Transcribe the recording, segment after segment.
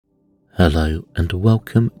Hello and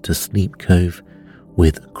welcome to Sleep Cove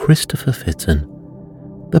with Christopher Fitton,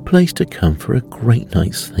 the place to come for a great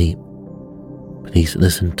night's sleep. Please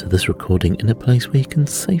listen to this recording in a place where you can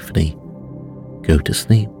safely go to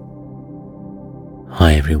sleep.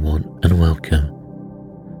 Hi everyone and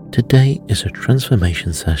welcome. Today is a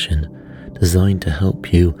transformation session designed to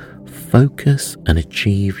help you focus and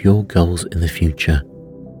achieve your goals in the future.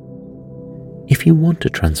 If you want to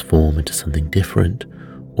transform into something different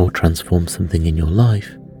or transform something in your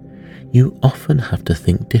life, you often have to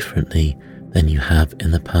think differently than you have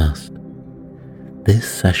in the past. This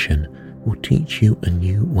session will teach you a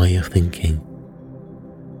new way of thinking.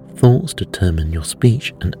 Thoughts determine your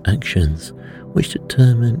speech and actions, which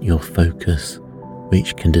determine your focus,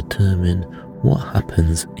 which can determine what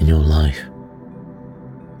happens in your life.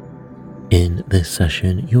 In this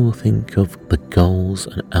session, you will think of the goals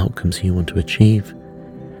and outcomes you want to achieve,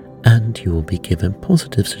 and you will be given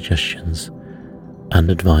positive suggestions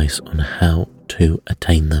and advice on how to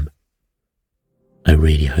attain them. I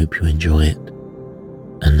really hope you enjoy it,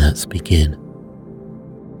 and let's begin.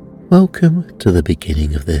 Welcome to the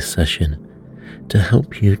beginning of this session to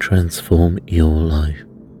help you transform your life.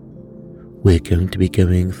 We're going to be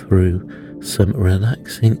going through some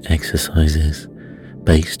relaxing exercises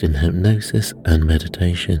based in hypnosis and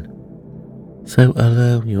meditation. So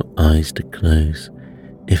allow your eyes to close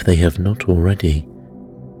if they have not already,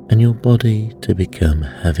 and your body to become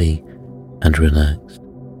heavy and relaxed.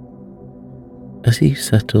 As you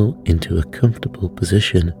settle into a comfortable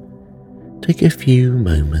position, take a few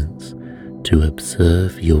moments to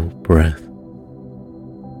observe your breath.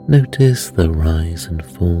 Notice the rise and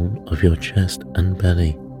fall of your chest and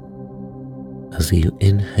belly as you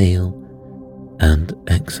inhale and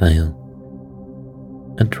exhale,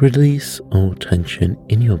 and release all tension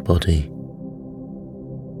in your body.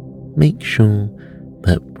 Make sure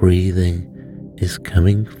that breathing is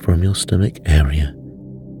coming from your stomach area.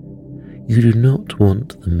 You do not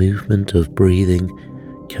want the movement of breathing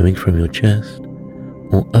coming from your chest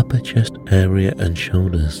or upper chest area and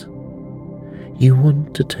shoulders. You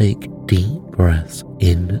want to take deep breaths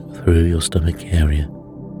in through your stomach area,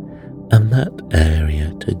 and that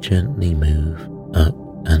area to gently move up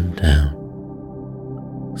and down.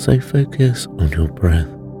 So focus on your breath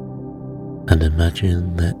and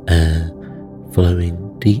imagine the air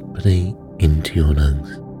flowing deeply into your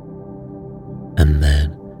lungs and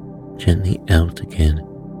then gently out again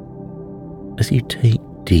as you take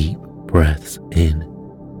deep breaths in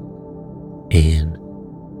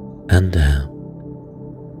and out,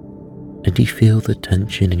 and you feel the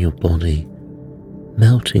tension in your body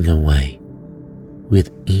melting away with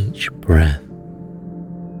each breath,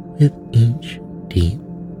 with each deep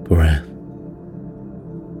breath.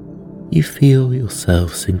 You feel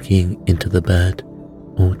yourself sinking into the bed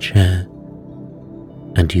or chair,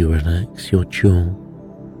 and you relax your jaw,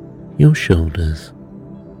 your shoulders,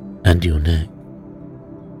 and your neck.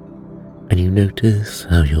 And you notice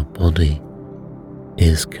how your body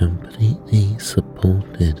is completely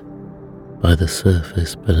supported by the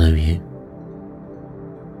surface below you.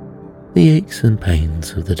 The aches and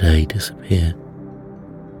pains of the day disappear,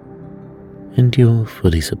 and you're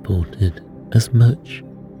fully supported as much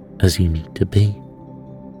as you need to be.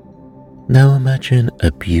 Now imagine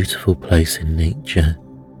a beautiful place in nature,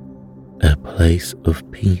 a place of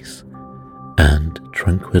peace and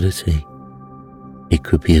tranquility. It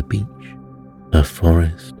could be a beach, a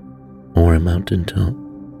forest, or a mountaintop.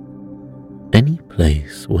 Any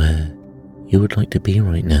place where you would like to be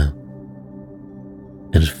right now,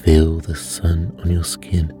 and feel the sun on your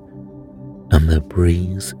skin and the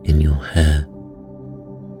breeze in your hair.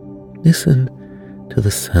 Listen to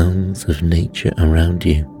the sounds of nature around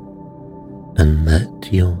you and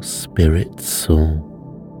let your spirit soar.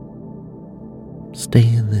 Stay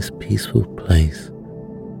in this peaceful place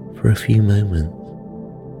for a few moments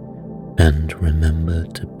and remember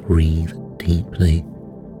to breathe deeply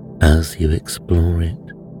as you explore it.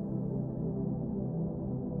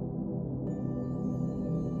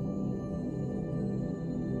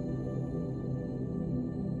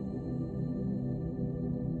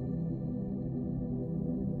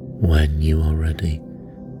 When you are ready,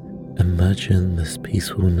 imagine this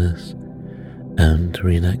peacefulness and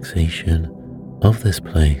relaxation of this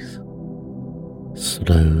place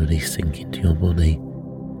slowly sink into your body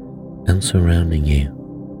and surrounding you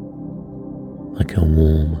like a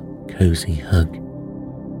warm, cozy hug.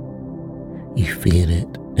 You feel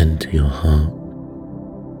it enter your heart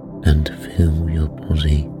and fill your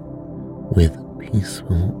body with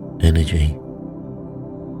peaceful energy.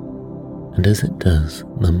 And as it does,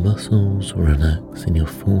 the muscles relax in your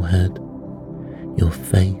forehead, your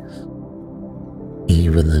face,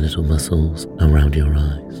 even the little muscles around your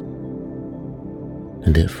eyes,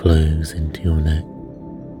 and it flows into your neck,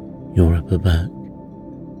 your upper back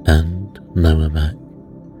and lower back,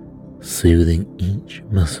 soothing each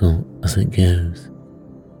muscle as it goes,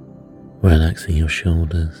 relaxing your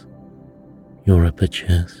shoulders, your upper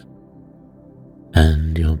chest,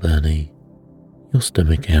 and your belly, your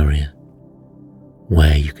stomach area,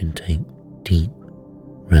 where you can take deep,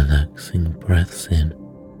 relaxing breaths in.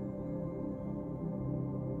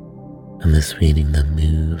 And this feeling then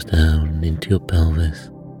moves down into your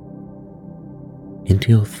pelvis,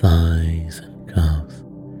 into your thighs and calves,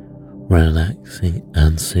 relaxing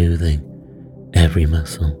and soothing every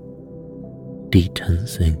muscle,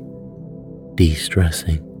 detensing,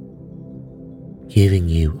 de-stressing, giving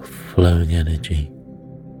you flowing energy.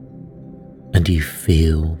 And you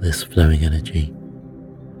feel this flowing energy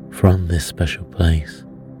from this special place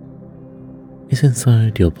is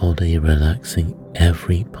inside your body, relaxing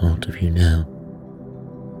every part of you now,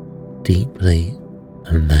 deeply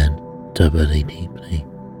and then doubly deeply.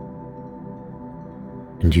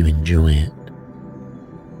 And you enjoy it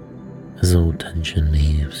as all tension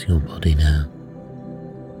leaves your body now.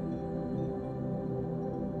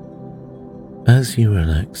 As you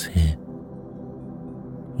relax here,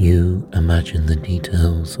 you imagine the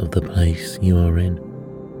details of the place you are in.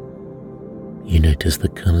 You notice the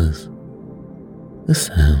colours, the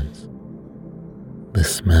sounds, the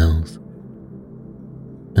smells,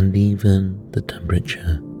 and even the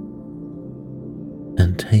temperature,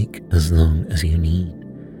 and take as long as you need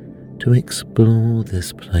to explore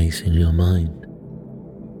this place in your mind.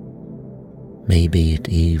 Maybe it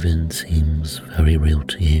even seems very real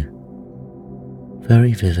to you,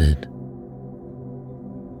 very vivid.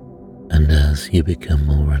 And as you become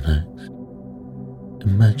more relaxed,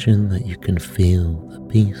 imagine that you can feel the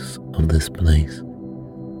peace of this place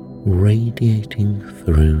radiating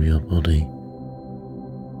through your body,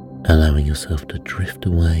 allowing yourself to drift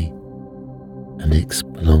away and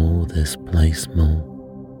explore this place more.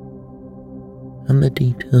 And the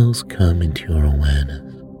details come into your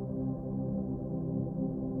awareness.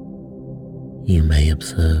 You may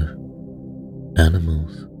observe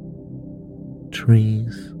animals,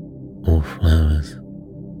 trees, or flowers,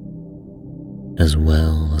 as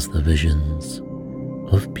well as the visions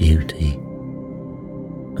of beauty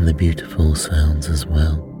and the beautiful sounds as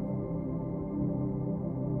well.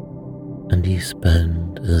 And you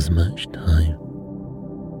spend as much time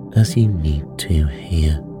as you need to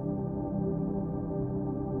here.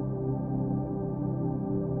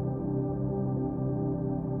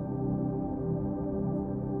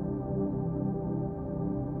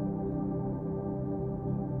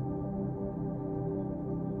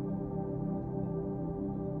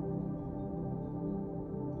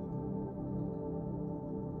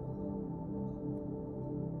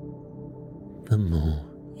 The more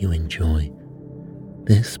you enjoy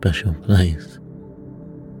this special place,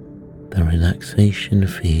 the relaxation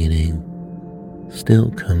feeling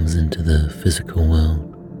still comes into the physical world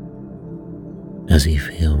as you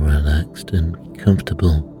feel relaxed and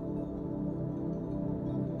comfortable.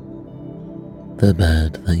 The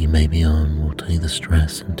bed that you may be on will take the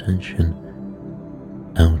stress and tension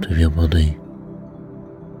out of your body,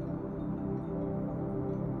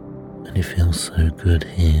 and it feels so good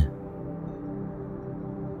here.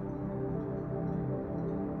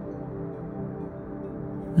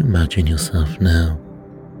 Imagine yourself now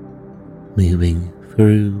moving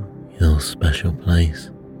through your special place,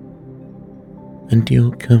 and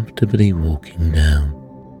you're comfortably walking down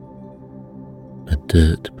a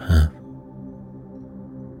dirt path.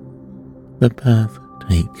 The path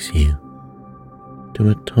takes you to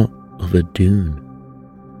the top of a dune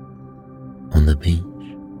on the beach.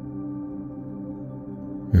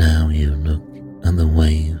 Now you look at the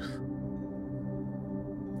waves.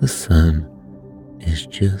 The sun is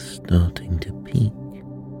just starting to peak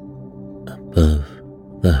above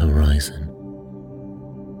the horizon,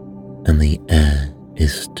 and the air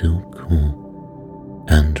is still cool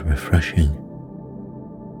and refreshing.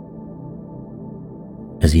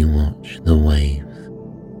 As you watch the waves,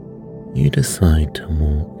 you decide to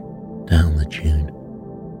walk down the dune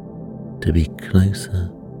to be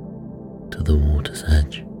closer to the water's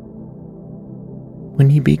edge.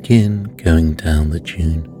 When you begin going down the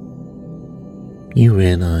dune, you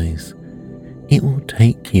realize it will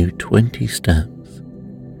take you 20 steps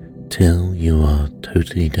till you are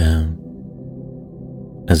totally down,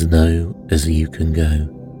 as low as you can go.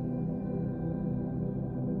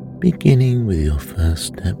 Beginning with your first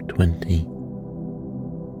step 20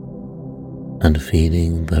 and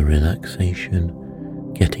feeling the relaxation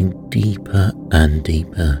getting deeper and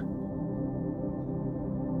deeper.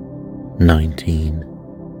 19.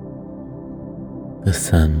 The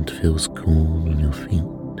sand feels cool on your feet.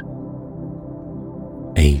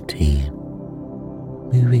 18.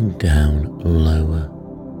 Moving down lower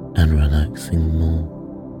and relaxing more.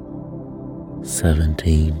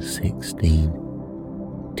 17, 16.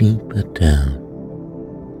 Deeper down,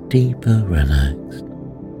 deeper relaxed.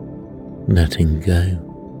 Letting go.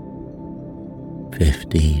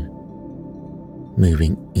 15.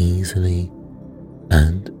 Moving easily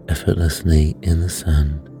and effortlessly in the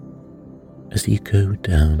sand as you go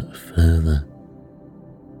down further.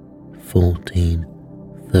 14,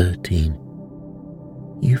 13.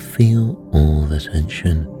 You feel all the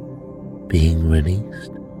tension being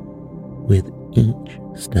released with each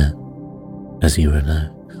step as you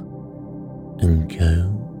relax and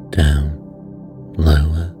go down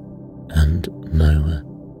lower and lower.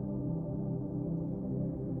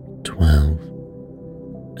 12,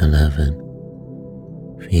 11.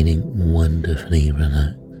 Feeling wonderfully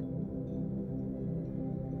relaxed.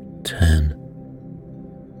 10.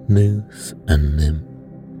 Loose and limp,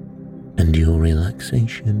 and your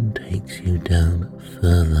relaxation takes you down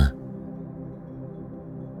further.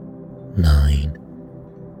 9,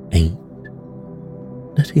 8.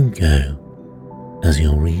 Letting go as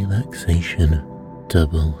your relaxation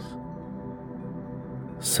doubles.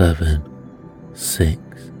 7, 6.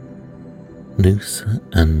 Looser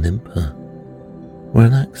and limper,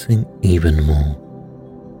 relaxing even more.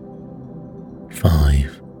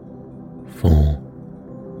 5, 4.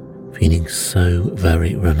 Feeling so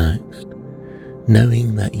very relaxed,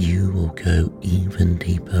 knowing that you will go even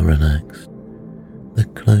deeper relaxed the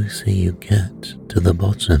closer you get to the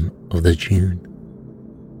bottom of the dune.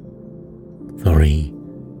 3,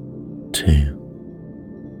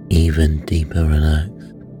 2. Even deeper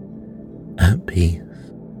relaxed, at peace,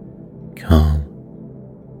 calm,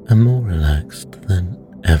 and more relaxed than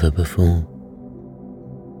ever before.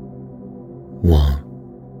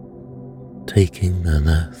 1. Taking the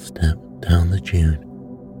last step down the dune,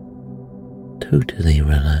 totally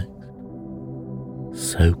relaxed,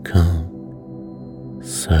 so calm,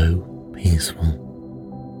 so peaceful,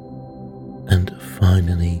 and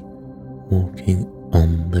finally walking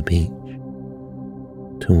on the beach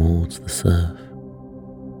towards the surf.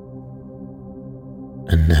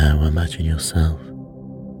 And now imagine yourself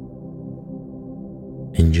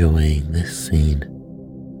enjoying this scene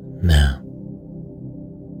now.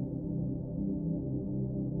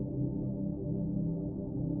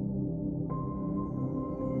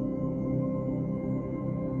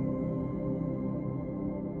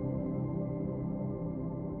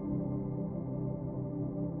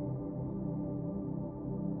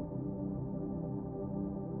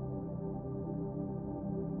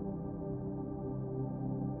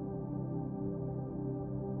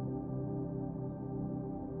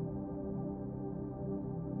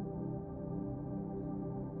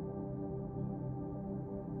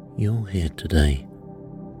 You're here today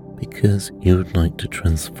because you would like to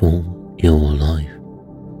transform your life.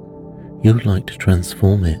 You would like to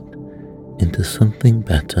transform it into something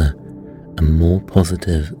better and more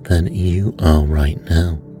positive than you are right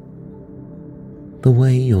now. The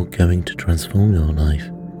way you're going to transform your life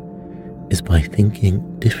is by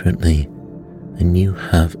thinking differently than you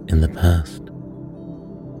have in the past.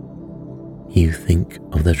 You think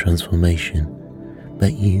of the transformation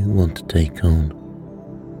that you want to take on,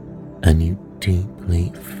 and you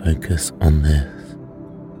deeply focus on this.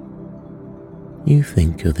 You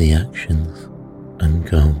think of the actions and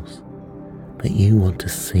goals that you want to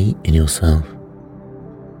see in yourself.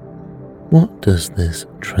 What does this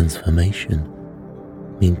transformation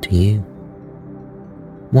mean to you?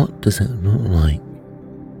 What does it look like?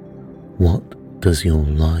 What does your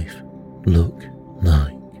life look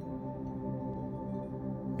like?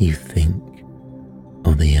 You think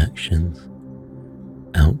of the actions,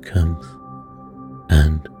 outcomes,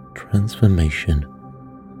 and transformation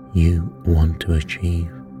you want to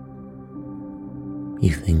achieve.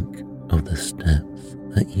 You think of the steps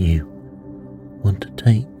that you want to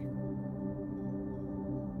take.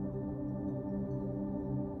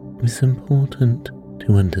 It's important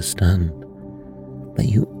to understand that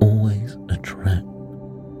you always attract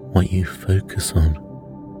what you focus on.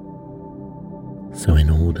 So in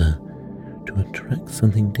order to attract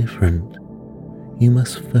something different, you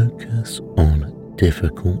must focus on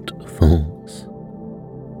difficult thoughts.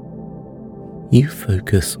 You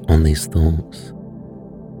focus on these thoughts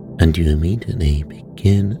and you immediately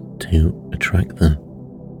begin to attract them.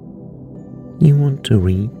 You want to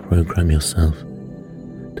reprogram yourself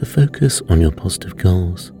to focus on your positive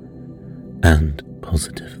goals and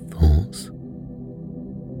positive thoughts.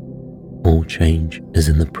 All change is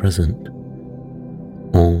in the present.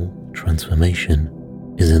 All transformation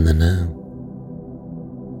is in the now.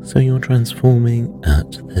 So you're transforming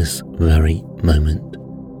at this very moment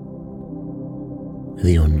with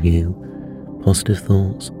your new positive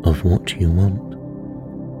thoughts of what you want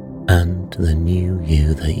and the new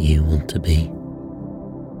you that you want to be.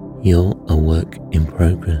 You're a work in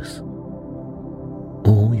progress.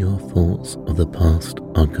 All your thoughts of the past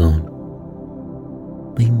are gone.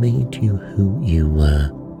 They made you who you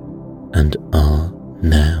were and are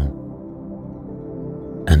now.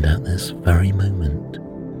 And at this very moment,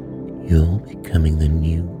 you're becoming the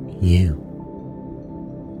new you.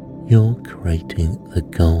 You're creating the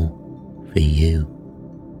goal for you.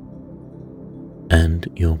 And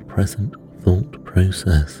your present thought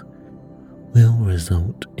process will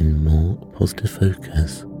result in more positive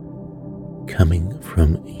focus coming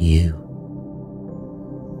from you.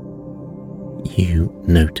 You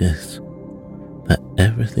notice that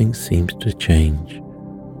everything seems to change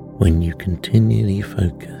when you continually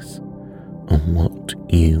focus on what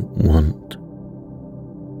you want.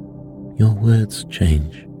 Your words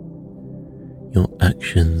change. Your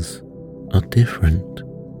actions are different.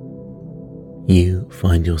 You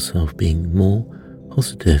find yourself being more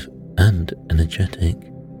positive and energetic.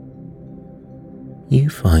 You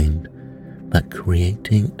find that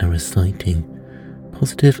creating and reciting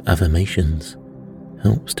positive affirmations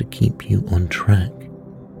helps to keep you on track.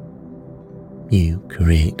 You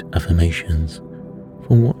create affirmations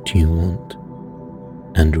for what you want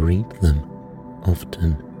and read them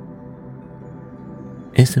often.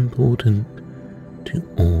 It's important to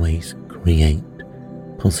always create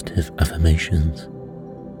positive affirmations.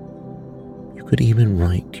 You could even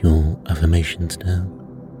write your affirmations down.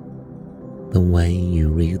 The way you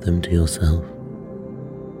read them to yourself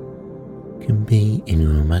can be in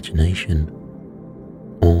your imagination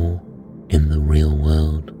or in the real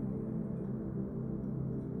world.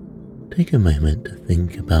 Take a moment to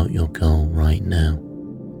think about your goal right now.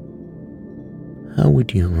 How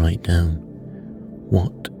would you write down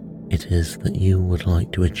what it is that you would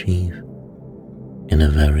like to achieve in a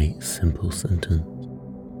very simple sentence?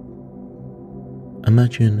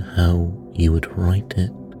 Imagine how you would write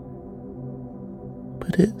it,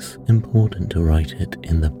 but it's important to write it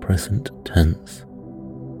in the present tense,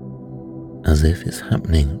 as if it's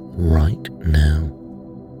happening right now.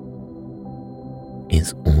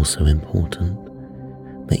 It's also important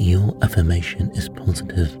that your affirmation is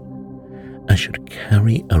positive and should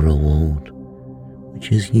carry a reward,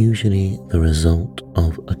 which is usually the result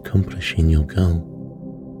of accomplishing your goal.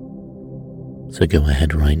 So go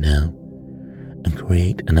ahead right now and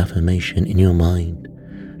create an affirmation in your mind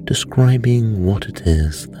describing what it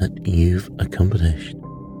is that you've accomplished.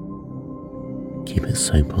 Keep it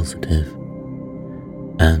so positive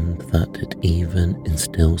and that it even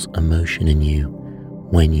instills emotion in you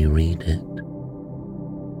when you read it.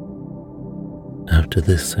 After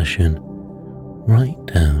this session, write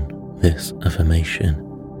down this affirmation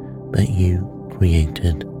that you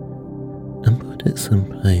created and put it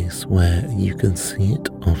someplace where you can see it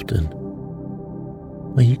often,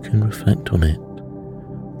 where you can reflect on it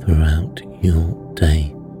throughout your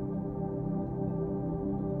day.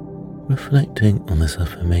 Reflecting on this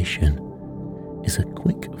affirmation is a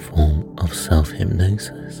quick form of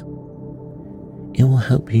self-hypnosis. It will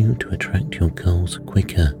help you to attract your goals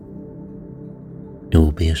quicker. It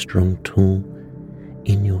will be a strong tool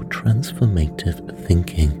in your transformative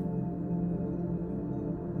thinking.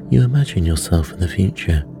 You imagine yourself in the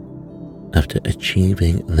future after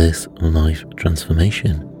achieving this life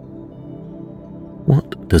transformation.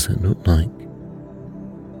 What does it look like?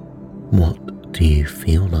 What do you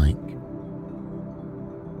feel like?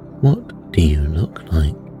 What do you look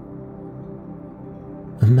like?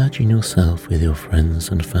 Imagine yourself with your friends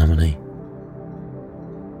and family.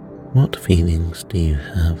 What feelings do you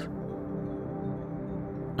have?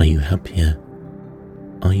 Are you happier?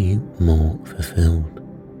 Are you more fulfilled?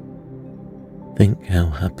 Think how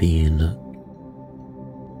happy you look.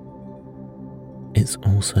 It's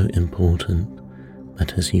also important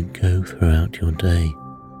that as you go throughout your day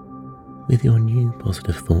with your new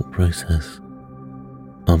positive thought process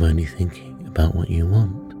of only thinking about what you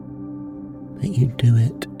want, that you do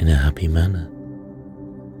it in a happy manner.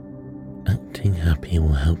 Acting happy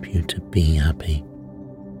will help you to be happy.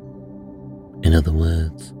 In other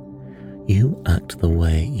words, you act the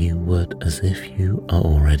way you would as if you are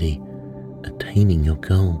already attaining your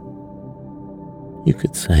goal. You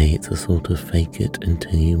could say it's a sort of fake it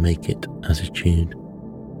until you make it attitude.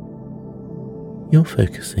 You're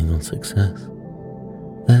focusing on success,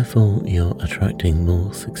 therefore you're attracting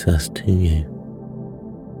more success to you.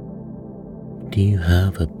 Do you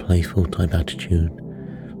have a playful type attitude,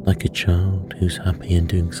 like a child who's happy and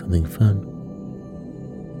doing something fun?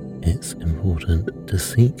 It's important to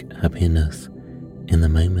seek happiness in the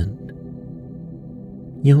moment.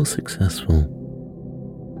 You're successful.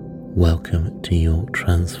 Welcome to your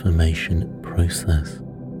transformation process.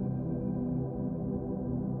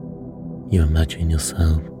 You imagine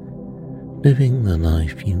yourself living the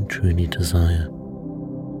life you truly desire,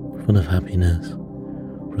 full of happiness,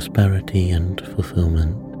 prosperity and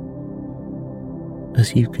fulfillment.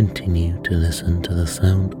 As you continue to listen to the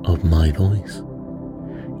sound of my voice,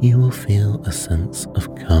 you will feel a sense of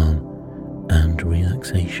calm and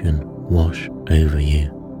relaxation wash over you.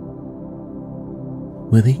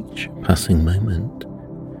 With each passing moment,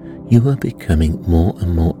 you are becoming more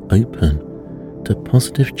and more open to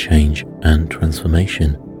positive change and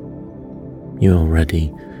transformation. You are ready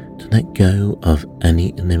to let go of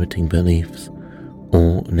any limiting beliefs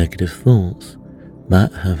or negative thoughts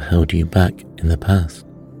that have held you back in the past.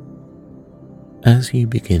 As you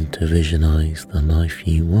begin to visualize the life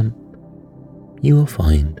you want, you will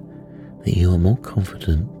find that you are more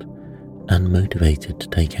confident and motivated to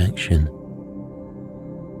take action.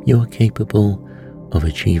 You are capable of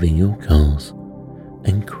achieving your goals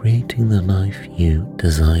and creating the life you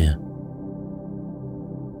desire.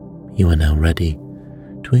 You are now ready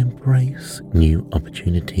to embrace new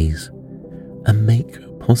opportunities and make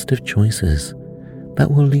positive choices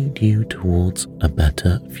that will lead you towards a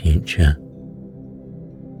better future.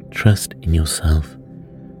 Trust in yourself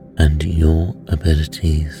and your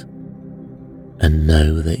abilities, and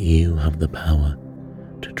know that you have the power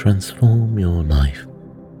to transform your life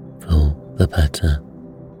for the better.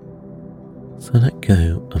 So let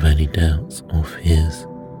go of any doubts or fears,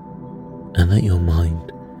 and let your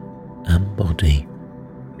mind and body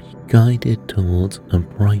be guided towards a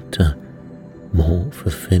brighter, more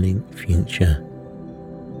fulfilling future.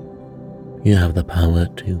 You have the power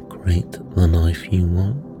to create the life you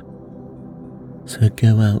want, so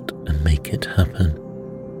go out and make it happen.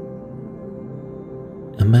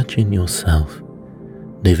 Imagine yourself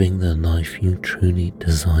living the life you truly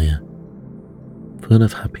desire, full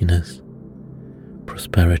of happiness,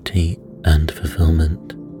 prosperity and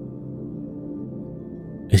fulfillment.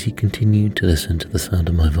 As you continue to listen to the sound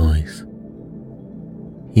of my voice,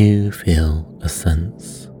 you feel a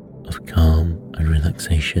sense of calm and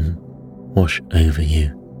relaxation wash over you.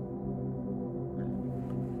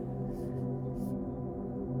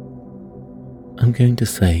 I'm going to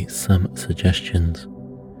say some suggestions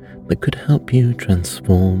that could help you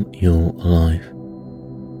transform your life.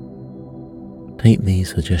 Take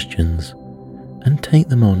these suggestions and take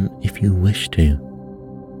them on if you wish to.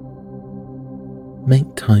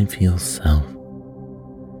 Make time for yourself.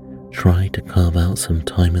 Try to carve out some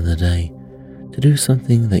time in the day to do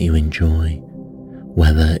something that you enjoy,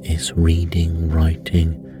 whether it's reading,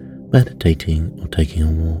 writing, meditating, or taking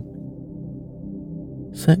a walk.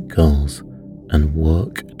 Set goals and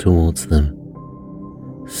work towards them.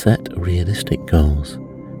 Set realistic goals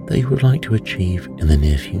that you would like to achieve in the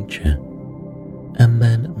near future, and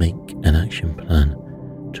then make an action plan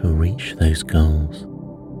to reach those goals.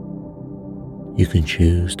 You can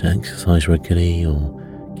choose to exercise regularly or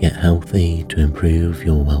get healthy to improve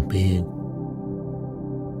your well-being.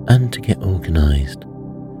 And to get organized,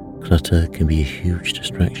 clutter can be a huge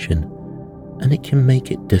distraction, and it can make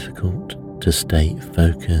it difficult to stay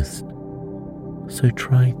focused. So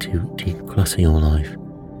try to declutter your life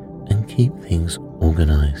and keep things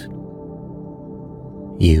organized.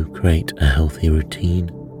 You create a healthy routine,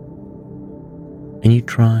 and you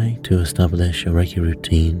try to establish a regular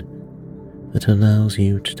routine that allows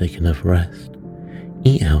you to take enough rest,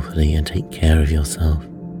 eat healthily, and take care of yourself.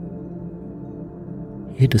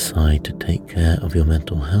 You decide to take care of your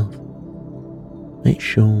mental health. Make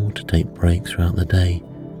sure to take breaks throughout the day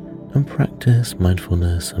and practice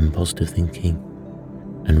mindfulness and positive thinking,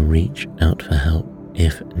 and reach out for help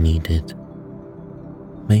if needed.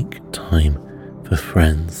 Make time for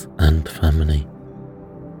friends and family.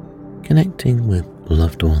 Connecting with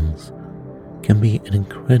loved ones can be an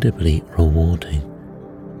incredibly rewarding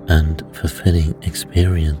and fulfilling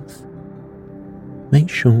experience. Make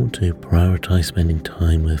sure to prioritize spending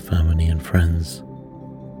time with family and friends.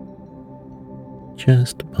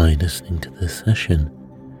 Just by listening to this session,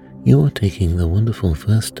 you are taking the wonderful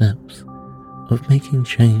first steps of making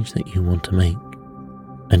change that you want to make,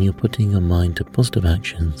 and you're putting your mind to positive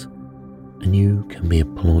actions, and you can be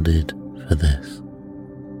applauded for this.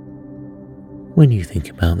 When you think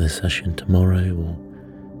about this session tomorrow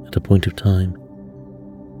or at a point of time,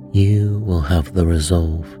 you will have the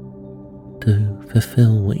resolve to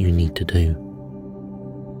fulfill what you need to do